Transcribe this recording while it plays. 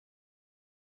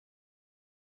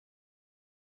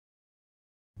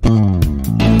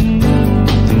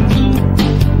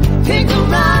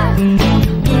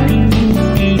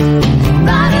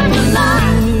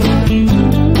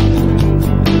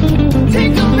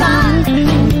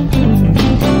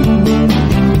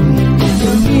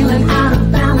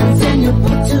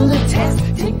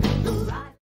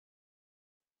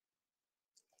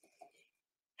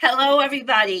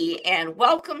everybody, and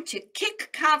welcome to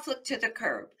Kick Conflict to the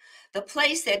Curb, the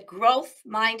place that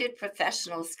growth-minded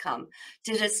professionals come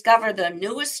to discover the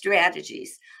newest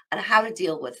strategies on how to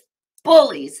deal with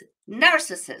bullies,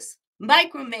 narcissists,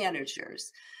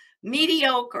 micromanagers,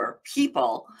 mediocre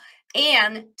people,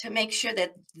 and to make sure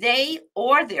that they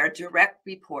or their direct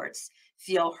reports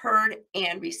feel heard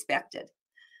and respected.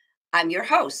 I'm your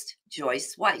host,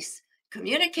 Joyce Weiss,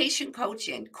 communication coach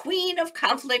and queen of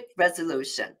conflict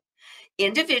resolution.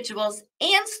 Individuals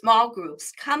and small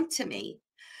groups come to me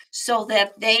so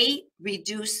that they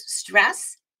reduce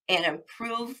stress and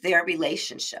improve their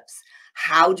relationships.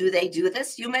 How do they do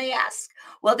this, you may ask?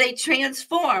 Well, they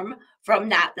transform from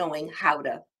not knowing how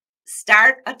to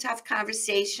start a tough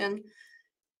conversation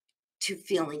to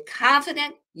feeling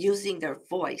confident using their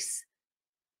voice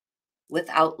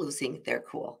without losing their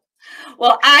cool.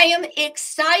 Well, I am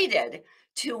excited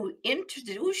to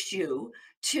introduce you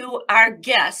to our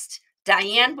guest,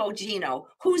 Diane Bogino,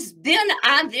 who's been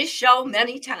on this show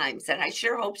many times, and I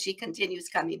sure hope she continues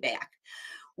coming back.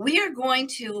 We are going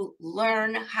to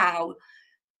learn how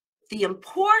the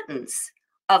importance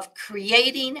of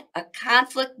creating a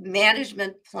conflict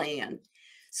management plan.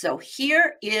 So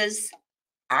here is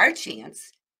our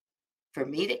chance for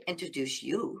me to introduce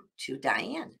you to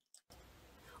Diane.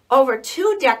 Over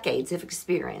 2 decades of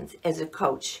experience as a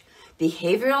coach,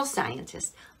 behavioral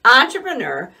scientist,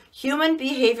 entrepreneur, human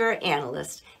behavior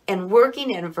analyst, and working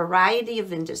in a variety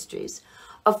of industries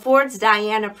affords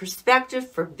Diane a perspective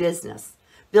for business,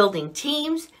 building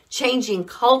teams, changing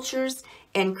cultures,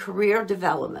 and career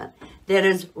development that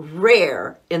is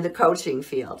rare in the coaching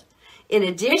field. In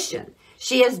addition,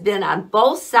 she has been on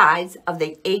both sides of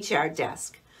the HR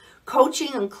desk.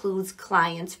 Coaching includes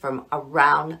clients from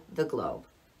around the globe.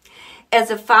 As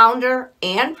a founder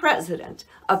and president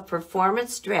of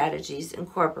Performance Strategies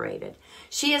Incorporated,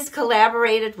 she has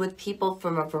collaborated with people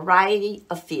from a variety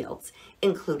of fields,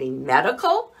 including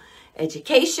medical,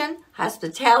 education,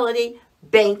 hospitality,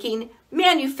 banking,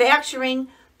 manufacturing,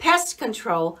 pest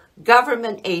control,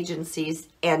 government agencies,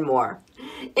 and more.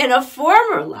 In a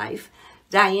former life,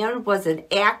 Diane was an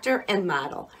actor and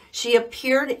model. She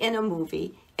appeared in a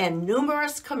movie and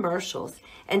numerous commercials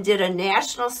and did a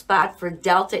national spot for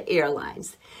Delta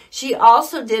Airlines. She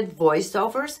also did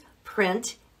voiceovers,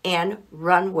 print, and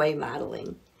runway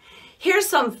modeling. Here's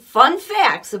some fun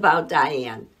facts about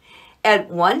Diane. At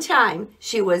one time,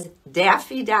 she was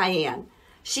Daffy Diane.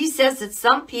 She says that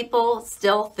some people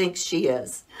still think she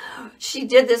is. She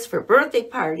did this for birthday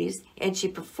parties, and she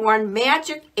performed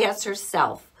magic as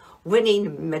herself,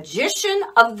 winning Magician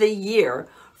of the Year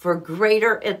for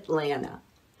Greater Atlanta.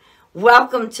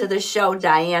 Welcome to the show,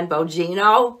 Diane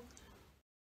Bogino.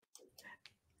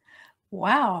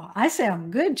 Wow, I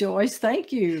sound good, Joyce.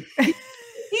 Thank you.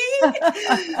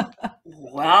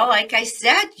 Well, like I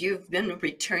said, you've been a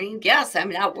returning guest.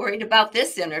 I'm not worried about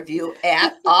this interview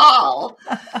at all.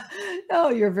 Oh,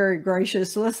 you're very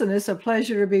gracious. Listen, it's a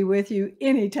pleasure to be with you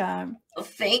anytime. Well,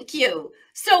 thank you.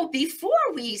 So before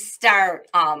we start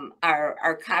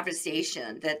our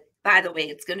conversation, that, by the way,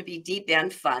 it's going to be deep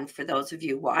and fun for those of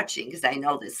you watching, because I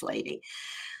know this lady.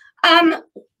 Tell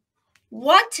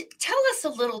us a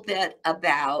little bit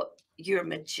about your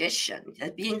magician,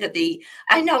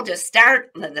 I know to start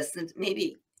this,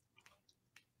 maybe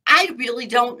I really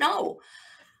don't know.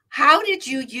 How did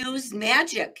you use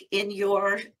magic in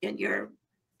your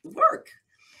work?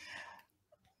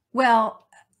 Well,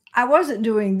 I wasn't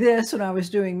doing this when I was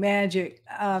doing magic.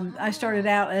 I started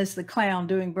out as the clown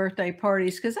doing birthday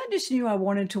parties because I just knew I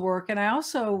wanted to work, and I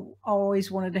also always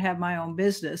wanted to have my own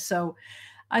business. So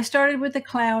I started with the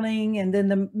clowning, and then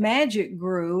the magic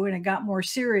grew, and it got more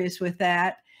serious with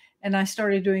that. And I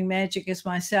started doing magic as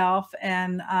myself,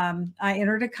 and I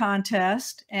entered a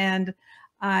contest, and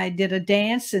I did a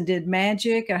dance and did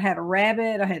magic. I had a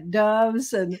rabbit, I had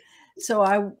doves, and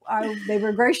so they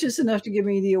were gracious enough to give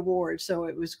me the award. So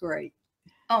it was great.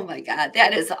 Oh my God,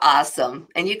 that is awesome.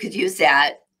 And you could use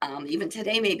that even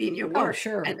today, maybe in your work. Oh,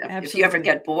 sure. And Absolutely. If you ever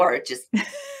get bored, just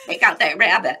take out that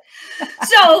rabbit.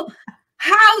 So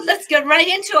let's get right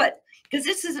into it, because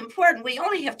this is important. We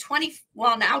only have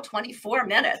 24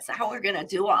 minutes, how we're going to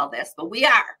do all this, but we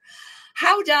are.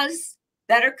 How does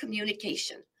better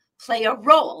communication play a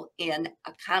role in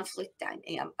a conflict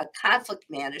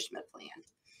management plan?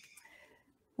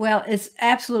 Well, it's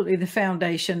absolutely the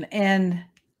foundation. And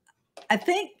I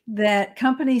think that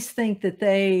companies think that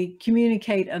they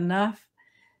communicate enough,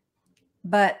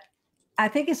 but I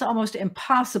think it's almost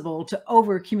impossible to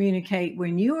over communicate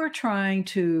when you are trying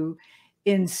to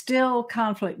instill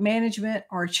conflict management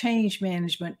or change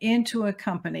management into a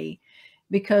company.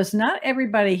 because not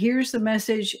everybody hears the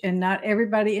message and not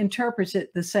everybody interprets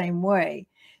it the same way.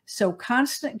 So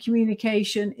constant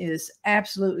communication is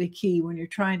absolutely key when you're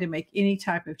trying to make any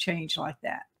type of change like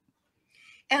that.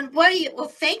 And well,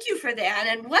 thank you for that.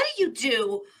 And what do you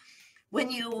do when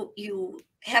you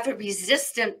have a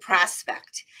resistant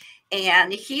prospect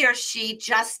and he or she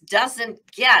just doesn't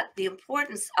get the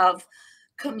importance of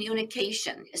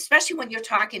communication, especially when you're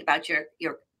talking about your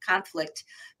conflict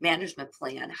management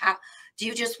plan? How do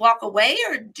you just walk away,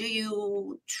 or do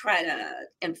you try to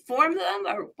inform them,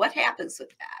 or what happens with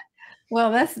that?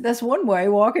 Well, that's one way,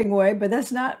 walking away, but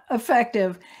that's not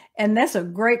effective. And that's a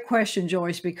great question,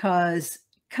 Joyce, because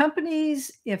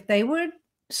companies, if they would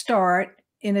start,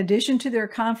 in addition to their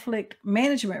conflict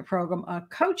management program, a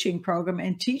coaching program,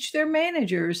 and teach their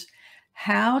managers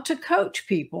how to coach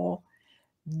people,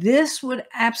 this would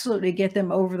absolutely get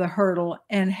them over the hurdle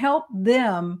and help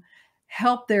them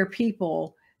help their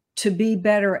people to be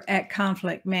better at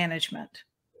conflict management.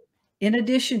 In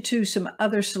addition to some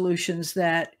other solutions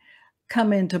that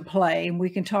come into play, and we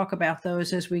can talk about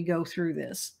those as we go through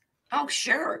this. Oh,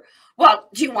 sure. Well,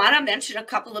 do you want to mention a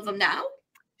couple of them now?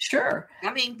 Sure.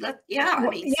 I mean, I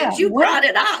Well, mean, yeah, since you brought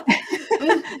it up.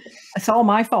 It's all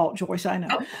my fault, Joyce, I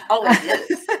know. Oh, it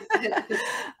is.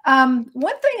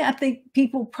 One thing I think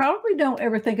people probably don't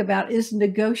ever think about is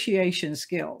negotiation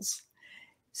skills.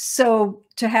 So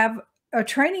to have a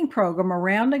training program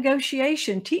around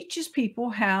negotiation teaches people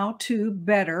how to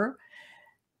better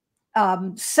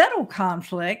settle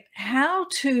conflict, how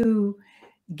to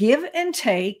give and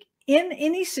take in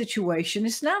any situation.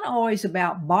 It's not always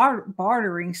about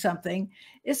bartering something.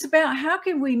 It's about how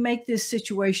can we make this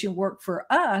situation work for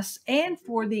us and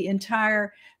for the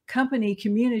entire company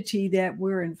community that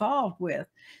we're involved with.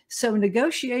 So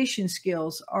negotiation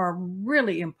skills are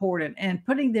really important, and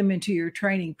putting them into your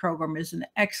training program is an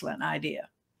excellent idea.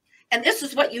 And this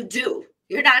is what you do.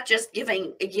 You're not just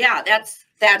giving. Yeah,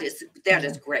 that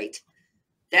is great.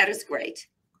 That is great.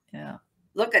 Yeah.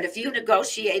 Look, at if you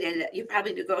negotiated, you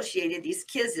probably negotiated these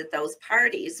kids at those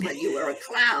parties when you were a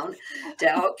clown.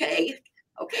 Okay,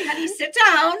 honey, sit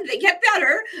down. They get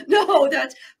better. No,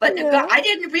 I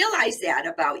didn't realize that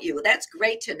about you. That's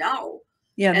great to know.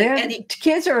 Yeah,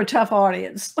 kids are a tough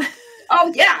audience.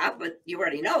 Oh yeah, but you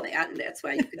already know that, and that's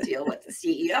why you can deal with the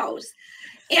CEOs.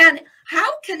 And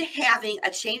how can having a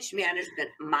change management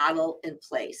model in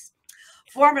place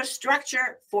form a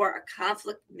structure for a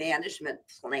conflict management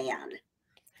plan?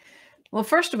 Well,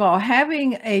 first of all,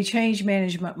 having a change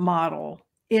management model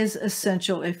is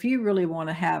essential if you really want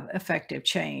to have effective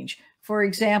change. For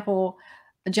example,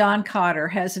 John Cotter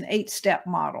has an 8-step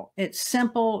model. It's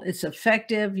simple, it's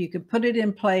effective, you can put it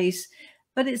in place,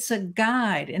 but it's a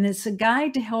guide, and it's a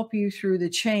guide to help you through the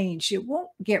change. It won't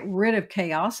get rid of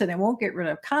chaos and it won't get rid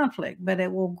of conflict, but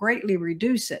it will greatly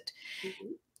reduce it.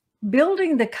 Mm-hmm.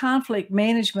 Building the conflict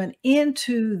management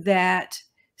into that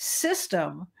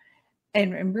system,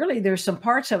 and really there's some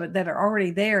parts of it that are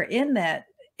already there in that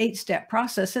 8-step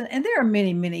process. And there are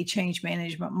many, many change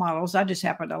management models. I just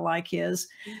happen to like his.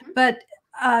 Mm-hmm. But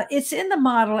it's in the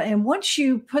model. And once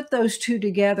you put those two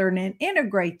together and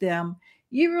integrate them,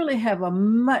 you really have a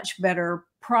much better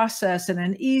process and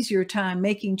an easier time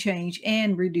making change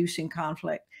and reducing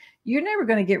conflict. You're never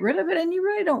going to get rid of it, and you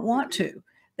really don't want to.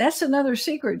 That's another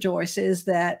secret, Joyce, is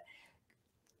that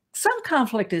some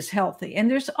conflict is healthy,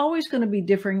 and there's always going to be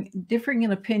differing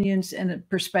in opinions and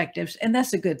perspectives, and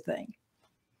that's a good thing.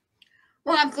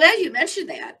 Well, I'm glad you mentioned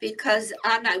that, because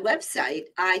on my website,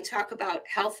 I talk about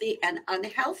healthy and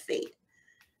unhealthy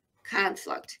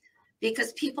conflict,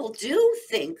 because people do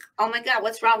think, oh my God,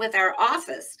 what's wrong with our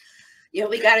office?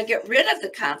 We got to get rid of the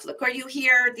conflict. Or you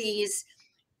hear these,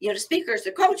 speakers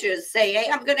or coaches say, hey,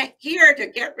 I'm here to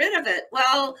get rid of it.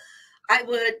 Well, I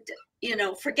would,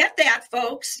 forget that,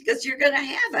 folks, because you're going to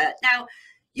have it. Now,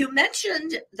 you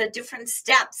mentioned the different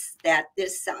steps that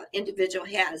this individual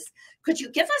has. Could you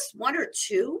give us one or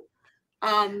two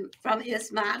from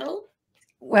his model?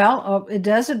 Well, it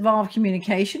does involve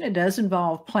communication. It does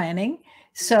involve planning.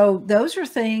 So those are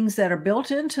things that are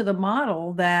built into the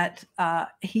model that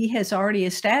he has already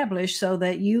established, so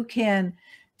that you can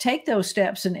take those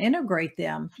steps and integrate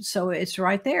them. So it's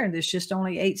right there. And there's just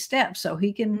only 8 steps. So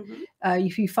he can,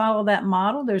 if you follow that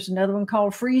model, there's another one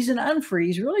called freeze and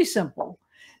unfreeze, really simple.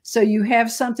 So you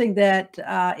have something that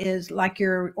is like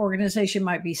your organization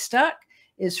might be stuck,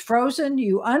 is frozen,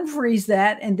 you unfreeze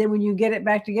that. And then when you get it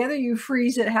back together, you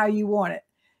freeze it how you want it.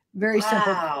 Very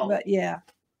simple, but yeah.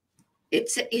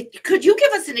 Could you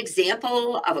give us an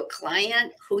example of a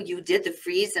client who you did the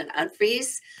freeze and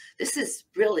unfreeze? This is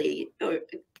really.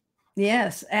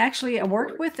 Yes, actually, I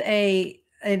worked with an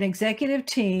executive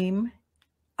team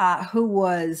who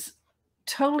was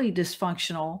totally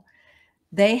dysfunctional.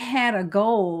 They had a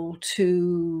goal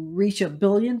to reach $1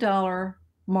 billion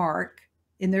mark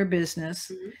in their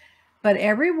business, Mhm. but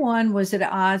everyone was at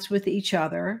odds with each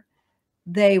other.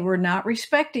 They were not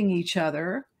respecting each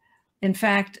other. In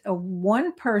fact,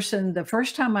 one person, the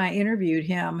first time I interviewed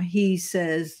him, he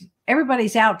says,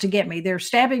 everybody's out to get me. They're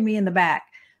stabbing me in the back.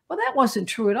 Well, that wasn't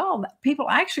true at all. People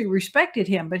actually respected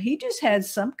him, but he just had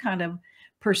some kind of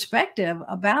perspective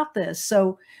about this.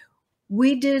 So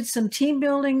we did some team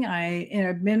building. I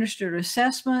administered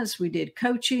assessments. We did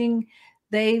coaching.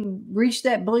 They reached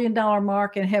that $1 billion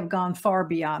mark and have gone far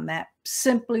beyond that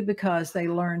simply because they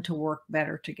learned to work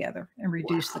better together and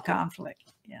reduce the Wow.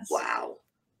 conflict. Yes. Wow.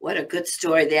 What a good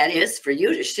story that is for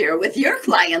you to share with your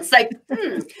clients. Like,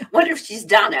 wonder if she's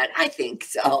done it. I think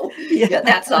so. Yeah,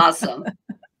 that's awesome.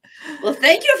 Well,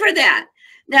 thank you for that.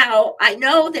 Now, I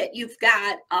know that you've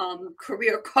got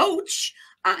career coach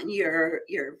on your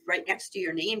right next to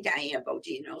your name, Diane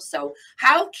Bogino. So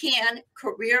how can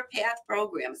career path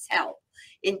programs help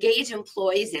engage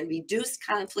employees and reduce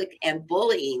conflict and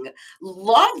bullying?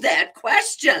 Love that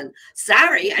question.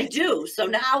 Sorry, I do. So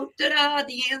now, ta-da,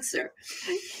 the answer.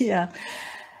 Yeah.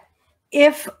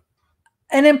 If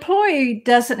an employee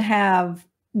doesn't have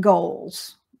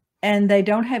goals and they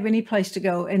don't have any place to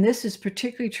go, and this is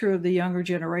particularly true of the younger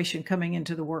generation coming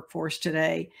into the workforce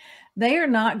today, they are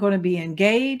not going to be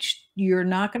engaged. You're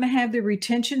not going to have the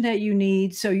retention that you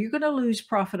need. So you're going to lose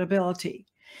profitability.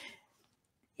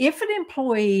 If an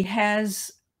employee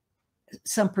has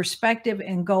some perspective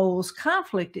and goals,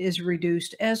 conflict is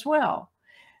reduced as well.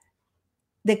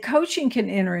 The coaching can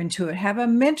enter into it, have a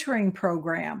mentoring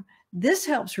program. This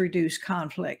helps reduce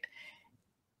conflict.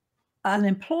 An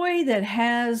employee that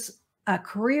has a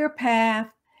career path,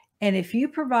 and if you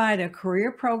provide a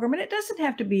career program, and it doesn't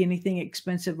have to be anything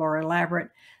expensive or elaborate,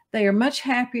 they are much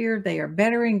happier, they are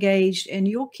better engaged, and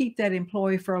you'll keep that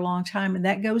employee for a long time. And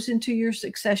that goes into your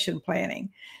succession planning.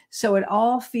 So it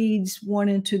all feeds one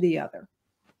into the other.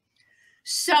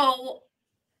 So,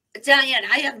 Diane,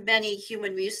 I have many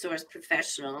human resource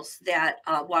professionals that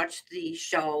watch the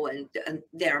show, and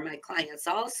they're my clients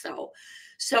also.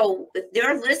 So if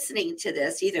they're listening to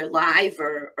this either live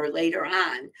or later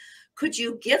on, could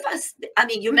you give us, I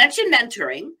mean, you mentioned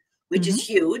mentoring, which is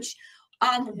huge.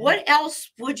 What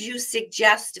else would you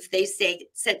suggest if they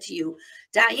said to you,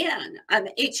 Diane, I'm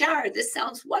HR, this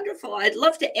sounds wonderful. I'd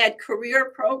love to add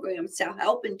career programs to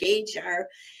help engage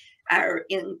our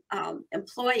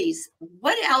employees.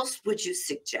 What else would you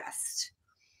suggest?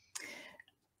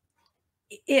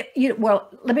 Well,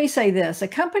 let me say this. A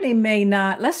company may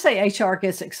not, let's say HR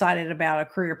gets excited about a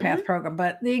career path program,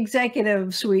 but the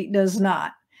executive suite does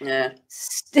not. Yeah.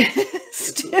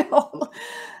 Still,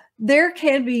 there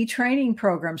can be training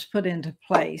programs put into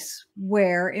place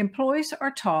where employees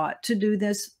are taught to do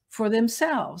this for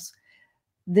themselves.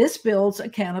 This builds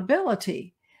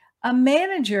accountability. A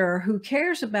manager who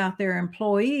cares about their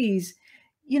employees,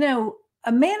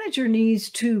 a manager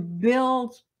needs to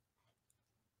build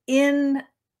in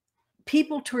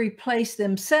people to replace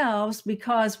themselves,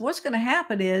 because what's going to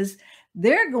happen is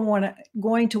they're going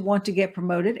to want to get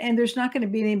promoted, and there's not going to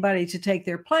be anybody to take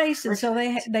their place. And so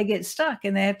they get stuck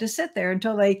and they have to sit there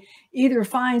until they either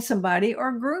find somebody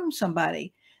or groom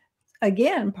somebody.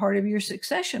 Again, part of your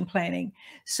succession planning.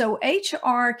 So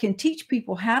HR can teach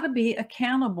people how to be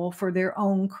accountable for their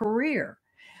own career.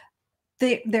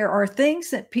 There are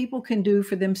things that people can do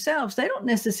for themselves. They don't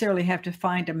necessarily have to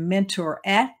find a mentor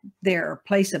at their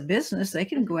place of business. They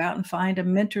can go out and find a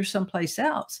mentor someplace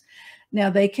else. Now,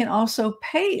 they can also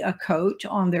pay a coach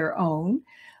on their own,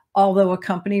 although a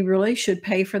company really should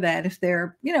pay for that if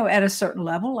they're, at a certain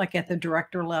level, like at the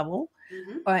director level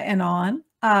and on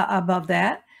above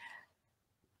that.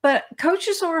 But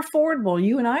coaches are affordable.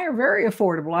 You and I are very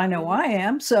affordable. I know I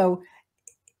am. So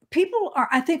people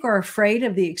I think, are afraid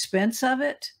of the expense of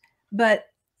it. But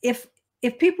if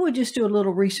people would just do a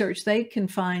little research, they can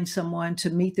find someone to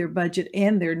meet their budget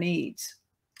and their needs.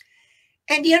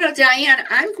 And, Diane,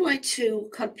 I'm going to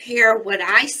compare what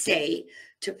I say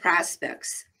to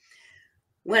prospects.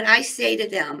 When I say to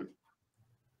them,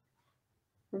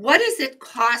 what is it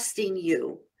costing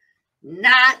you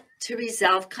not to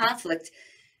resolve conflict?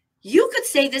 You could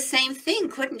say the same thing,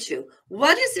 couldn't you?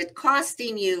 What is it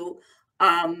costing you,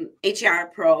 HR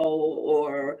pro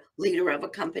or leader of a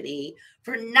company,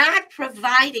 for not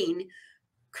providing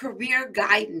career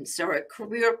guidance or a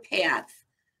career path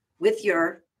with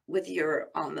your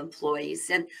employees?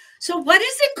 And so what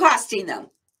is it costing them?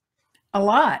 A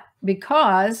lot,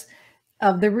 because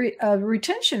of the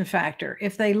retention factor.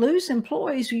 If they lose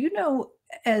employees,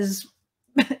 as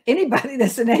anybody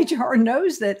that's in HR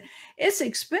knows that it's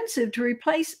expensive to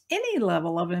replace any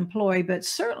level of employee, but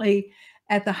certainly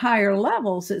at the higher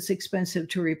levels, it's expensive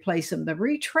to replace them. The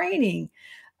retraining,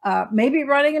 maybe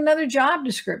writing another job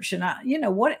description,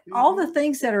 all the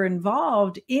things that are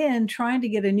involved in trying to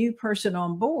get a new person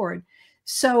on board.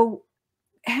 So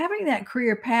having that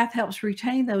career path helps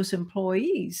retain those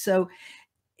employees. So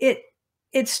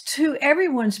it's to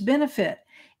everyone's benefit.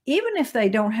 Even if they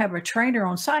don't have a trainer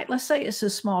on site, let's say it's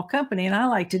a small company, and I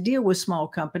like to deal with small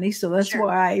companies, so that's Sure.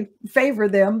 why I favor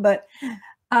them. But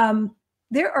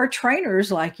there are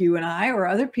trainers like you and I, or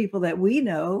other people that we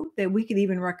know that we could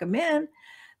even recommend,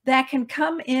 that can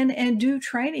come in and do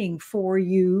training for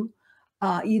you,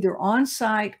 either on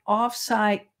site, off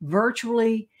site,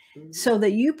 virtually, so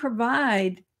that you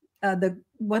provide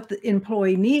what the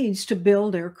employee needs to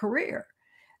build their career.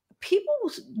 People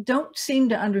don't seem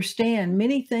to understand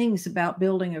many things about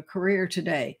building a career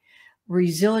today,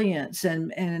 resilience and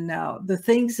the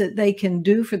things that they can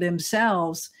do for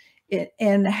themselves,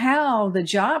 and how the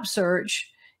job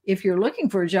search, if you're looking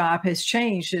for a job, has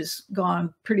changed. It's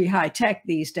gone pretty high tech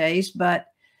these days, but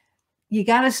you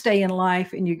got to stay in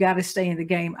life and you got to stay in the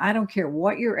game. I don't care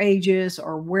what your age is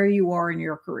or where you are in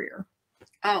your career.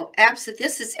 Oh, absolutely.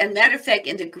 This is, and matter of fact,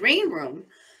 in the green room,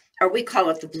 or we call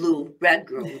it the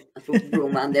blue-red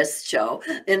room on this show.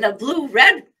 In the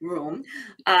blue-red room,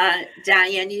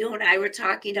 Diane, you and I were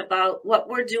talking about what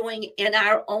we're doing in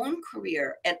our own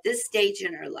career at this stage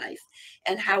in our life,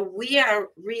 and how we are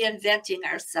reinventing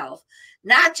ourselves,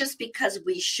 not just because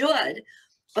we should,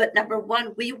 but number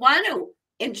one, we want to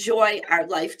enjoy our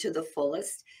life to the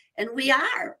fullest, and we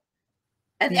are.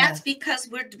 And that's because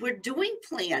we're doing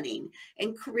planning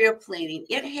and career planning.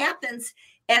 It happens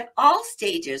at all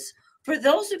stages. For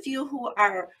those of you who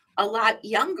are a lot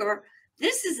younger,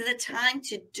 this is the time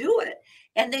to do it.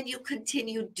 And then you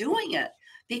continue doing it,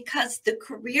 because the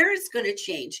career is going to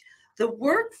change. The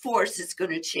workforce is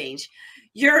going to change.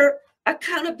 Your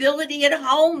accountability at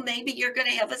home, maybe you're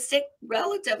going to have a sick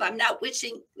relative. I'm not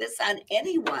wishing this on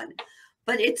anyone,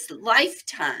 but it's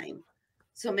lifetime.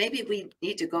 So maybe we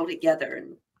need to go together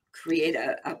and create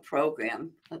a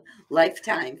program, a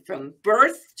lifetime from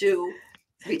birth to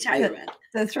retirement.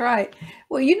 That's right.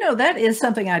 Well, that is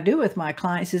something I do with my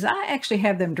clients, is I actually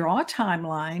have them draw a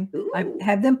timeline. Ooh. I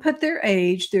have them put their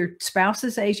age, their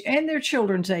spouse's age, and their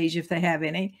children's age, if they have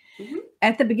any,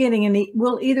 at the beginning. And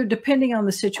we'll either, depending on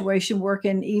the situation, work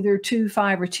in either 2,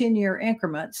 5, or 10-year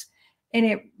increments. And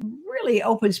it really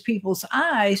opens people's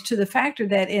eyes to the factor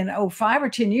that in 5 or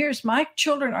 10 years, my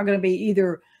children are going to be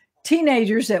either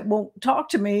teenagers that won't talk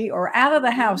to me, or out of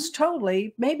the house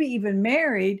totally, maybe even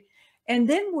married. And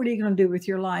then what are you going to do with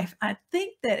your life? I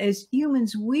think that as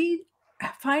humans, we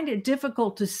find it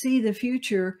difficult to see the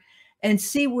future and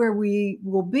see where we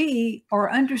will be,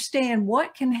 or understand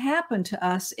what can happen to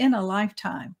us in a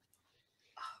lifetime.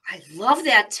 I love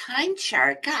that time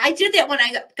chart. God, I did that when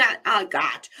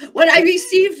when I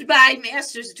received my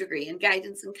master's degree in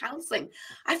guidance and counseling.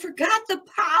 I forgot the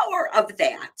power of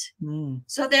that.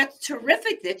 So that's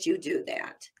terrific that you do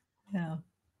that. Yeah.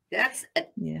 That's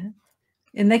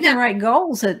and they can write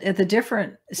goals at the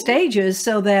different stages,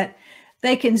 so that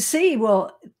they can see,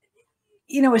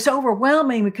 it's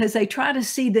overwhelming because they try to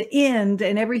see the end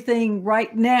and everything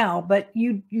right now, but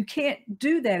you can't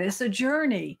do that. It's a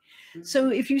journey. So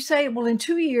if you say, well, in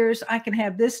 2 years, I can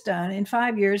have this done. In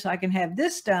 5 years, I can have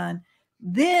this done.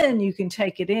 Then you can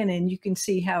take it in and you can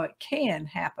see how it can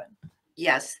happen.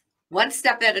 Yes. One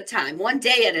step at a time, one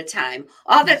day at a time.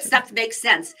 All that stuff makes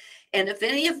sense. And if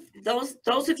any of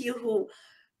those of you who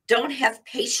don't have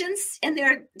patience in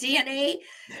their DNA,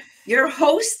 your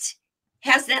host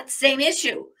has that same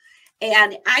issue.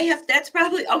 And that's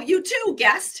probably, you too,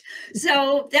 guest.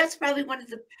 So that's probably one of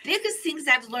the biggest things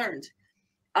I've learned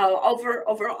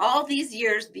over all these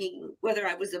years, being, whether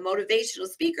I was a motivational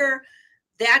speaker,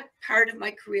 that part of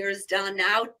my career is done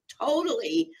now,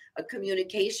 totally a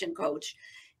communication coach.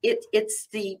 It's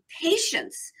the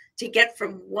patience to get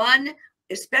from one,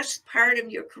 especially part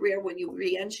of your career when you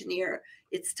re-engineer.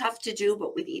 It's tough to do,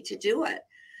 but we need to do it.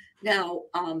 Now,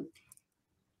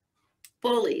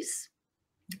 bullies.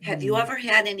 Have you ever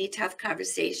had any tough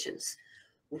conversations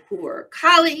who were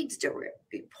colleagues, direct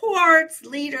reports,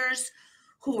 leaders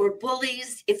who were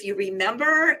bullies? If you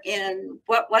remember, and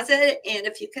what was it? And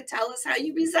if you could tell us how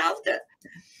you resolved it.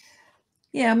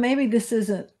 Yeah, maybe this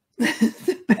isn't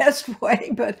the best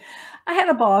way, but I had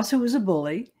a boss who was a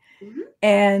bully.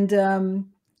 And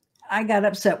I got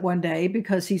upset one day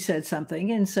because he said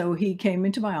something. And so he came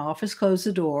into my office, closed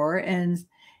the door, and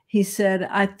he said,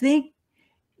 I think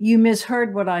you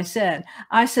misheard what I said.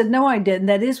 I said, no, I didn't.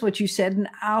 That is what you said. And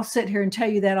I'll sit here and tell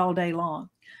you that all day long,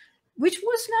 which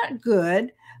was not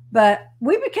good. But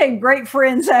we became great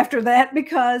friends after that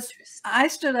because I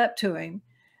stood up to him.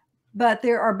 But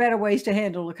there are better ways to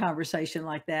handle a conversation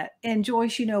like that. And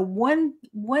Joyce, you know,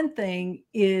 one thing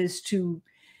is to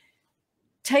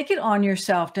take it on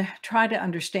yourself to try to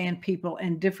understand people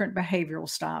and different behavioral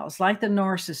styles, like the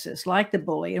narcissist, like the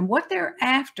bully, and what they're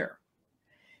after.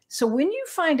 So when you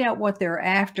find out what they're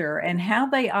after and how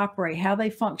they operate, how they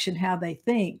function, how they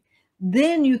think,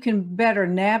 then you can better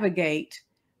navigate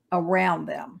around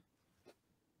them.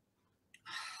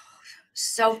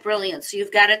 So brilliant. So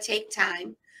you've got to take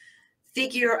time,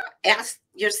 ask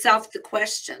yourself the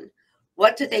question,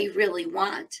 what do they really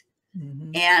want?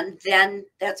 Mm-hmm. And then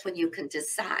that's when you can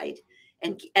decide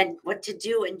and what to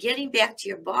do. And getting back to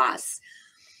your boss,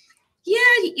 yeah,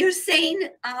 you're saying,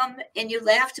 and you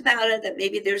laughed about it, that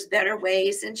maybe there's better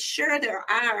ways. And sure, there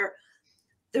are.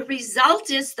 The result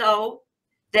is, though,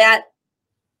 that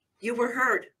you were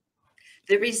heard.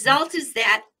 The result is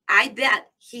that I bet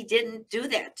he didn't do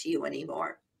that to you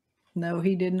anymore. No,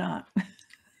 he did not.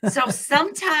 So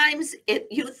sometimes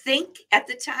you think at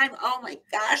the time, oh my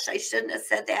gosh, I shouldn't have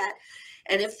said that.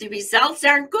 And if the results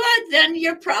aren't good, then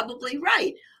you're probably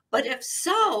right. But if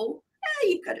so,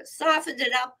 you could have softened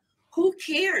it up. Who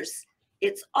cares?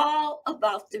 It's all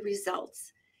about the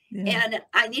results. Yeah. And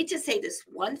I need to say this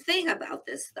one thing about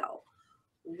this, though.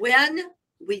 When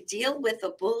we deal with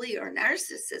a bully or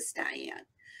narcissist, Diane,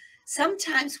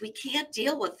 sometimes we can't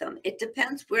deal with them. It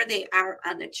depends where they are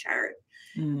on the chart.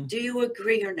 Mm. Do you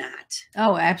agree or not?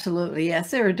 Oh, absolutely.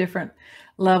 Yes. There are different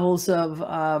levels of,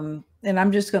 and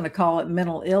I'm just going to call it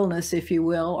mental illness, if you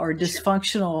will, or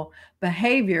dysfunctional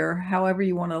behavior, however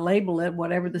you want to label it,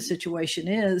 whatever the situation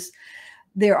is.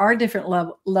 There are different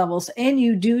levels, and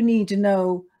you do need to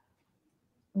know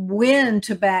when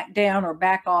to back down or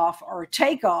back off or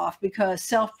take off, because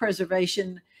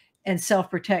self-preservation and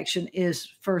self-protection is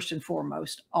first and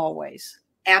foremost, always.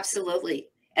 Absolutely.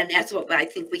 And that's what I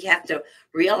think we have to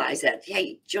realize, that,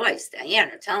 hey, Joyce,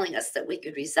 Diane are telling us that we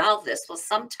could resolve this. Well,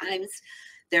 sometimes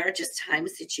there are just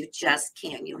times that you just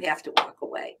can't. You have to walk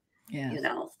away. Yeah. You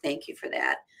know, thank you for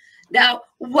that. Now,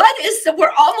 we're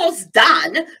almost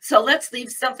done. So let's leave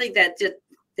something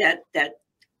that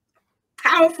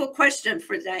powerful question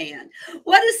for Diane.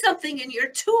 What is something in your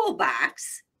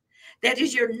toolbox that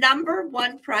is your number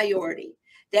one priority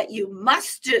that you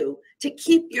must do to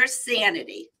keep your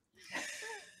sanity?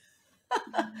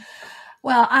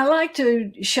 Well, I like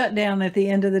to shut down at the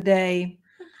end of the day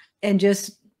and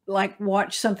just like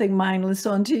watch something mindless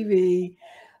on TV.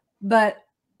 But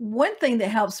one thing that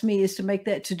helps me is to make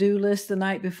that to-do list the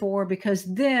night before, because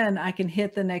then I can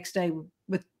hit the next day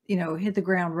with, hit the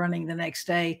ground running the next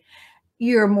day.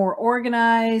 You're more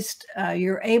organized.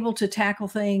 You're able to tackle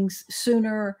things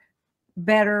sooner,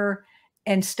 better,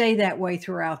 and stay that way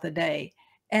throughout the day.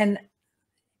 And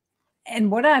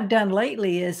what I've done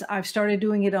lately is I've started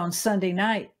doing it on Sunday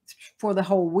night for the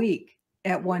whole week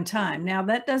at one time. Now,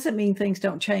 that doesn't mean things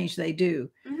don't change. They do.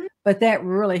 Mm-hmm. But that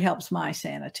really helps my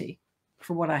sanity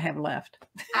for what I have left.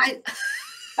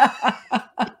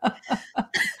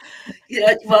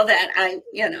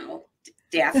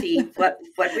 Daffy, what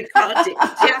we call it,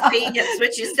 Daffy, that's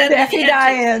what you said. Daffy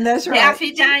Diane, that's right.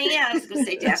 Daffy Diane. I was going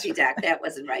to say Daffy Duck. That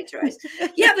wasn't right, Joyce.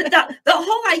 Yeah, but the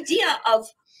whole idea of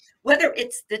whether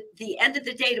it's the end of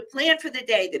the day to plan for the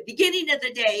day, the beginning of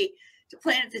the day to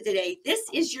plan for the day, this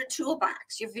is your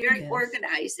toolbox. You're very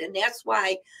organized, and that's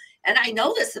why. And I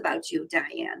know this about you,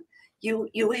 Diane.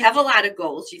 You have a lot of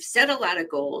goals. You've set a lot of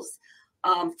goals.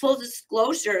 Full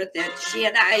disclosure that she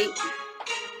and I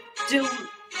do.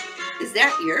 Is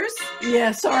that yours?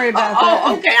 Yeah, sorry about that.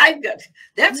 Oh, okay, I'm good.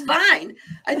 That's fine.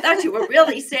 I thought you were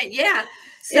really saying, yeah.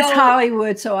 So, it's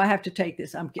Hollywood, so I have to take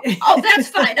this. I'm kidding. Oh, that's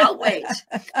fine. I'll wait.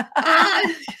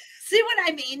 See what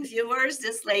I mean, viewers?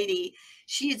 This lady,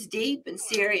 she is deep and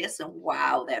serious, and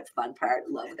wow, that fun part.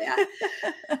 Love that.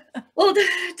 Well,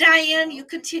 Diane, you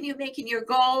continue making your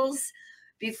goals.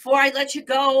 Before I let you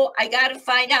go, I got to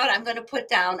find out. I'm going to put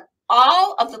down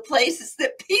all of the places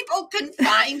that people can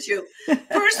find you.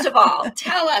 First of all,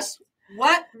 tell us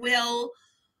what do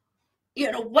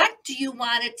you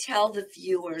want to tell the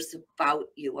viewers about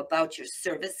you, about your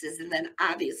services, and then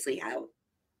obviously how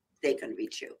they can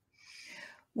reach you.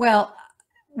 Well,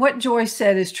 what Joyce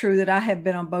said is true, that I have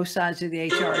been on both sides of the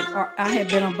HR. I have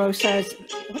been on both sides.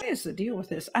 What is the deal with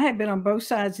this? I have been on both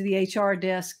sides of the HR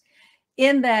desk,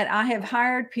 in that I have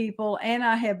hired people and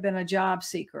I have been a job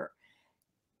seeker.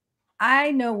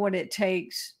 I know what it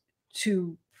takes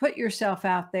to put yourself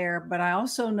out there, but I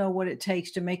also know what it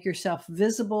takes to make yourself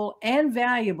visible and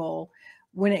valuable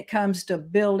when it comes to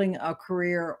building a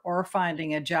career or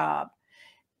finding a job.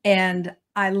 And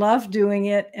I love doing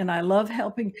it, and I love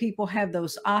helping people have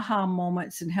those aha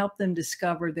moments and help them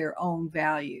discover their own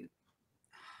value.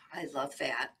 I love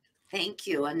that. Thank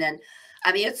you. And then,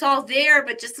 I mean, it's all there,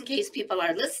 but just in case people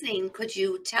are listening, could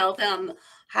you tell them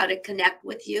how to connect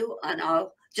with you on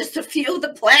all, just a few of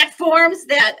the platforms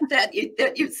that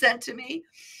you sent to me?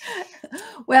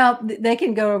 Well, they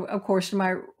can go, of course, to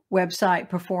my website,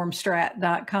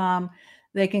 performstrat.com.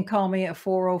 They can call me at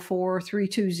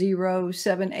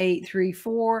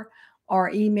 404-320-7834 or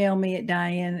email me at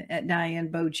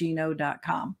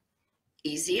dianebogino.com.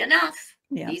 Easy enough.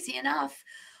 Yeah. Easy enough.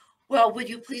 Well, would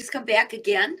you please come back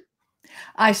again?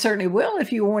 I certainly will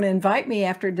if you want to invite me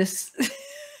after this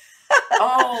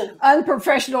Oh,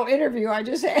 unprofessional interview I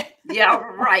just had. yeah,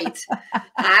 right.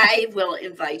 I will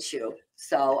invite you.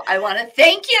 So I want to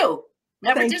thank you.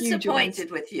 Never Thank you, Joyce.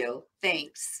 disappointed with you.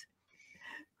 Thanks.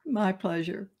 My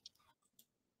pleasure.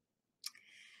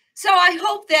 So I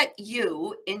hope that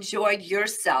you enjoyed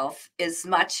yourself as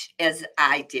much as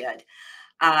I did.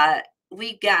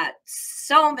 We got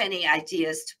so many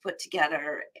ideas to put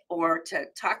together or to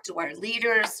talk to our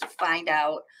leaders to find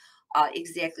out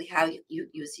exactly how you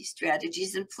use these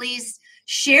strategies. And please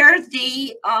share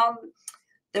the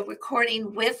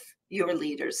recording with your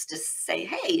leaders to say,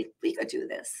 hey, we could do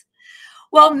this.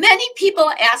 Well, many people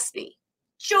ask me,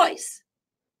 Joyce,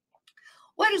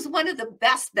 what is one of the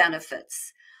best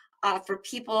benefits for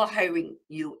people hiring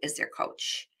you as their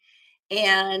coach?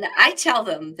 And I tell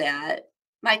them that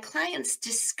my clients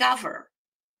discover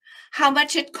how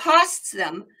much it costs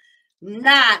them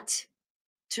not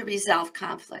to resolve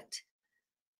conflict,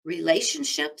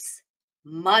 relationships,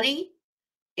 money,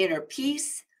 inner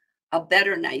peace, a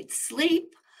better night's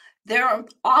sleep. They're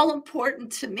all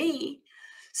important to me.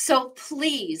 So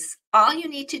please, all you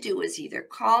need to do is either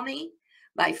call me.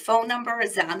 My phone number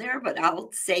is on there, but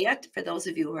I'll say it for those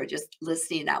of you who are just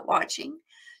listening, not watching.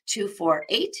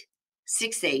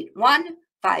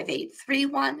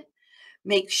 248-681-5831.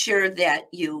 Make sure that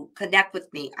you connect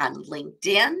with me on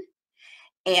LinkedIn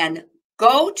and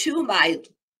go to my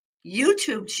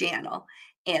YouTube channel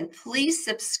and please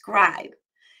subscribe.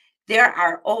 There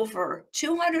are over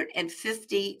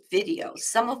 250 videos.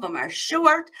 Some of them are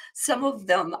short, some of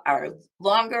them are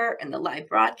longer, and the live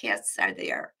broadcasts are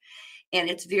there. And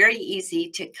it's very easy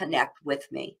to connect with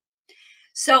me.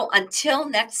 So until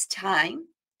next time,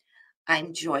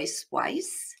 I'm Joyce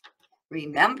Weiss.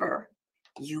 Remember,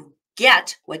 you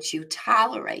get what you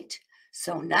tolerate.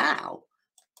 So now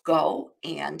go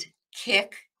and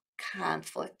kick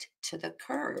conflict to the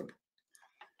curb.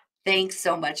 Thanks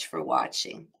so much for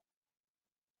watching.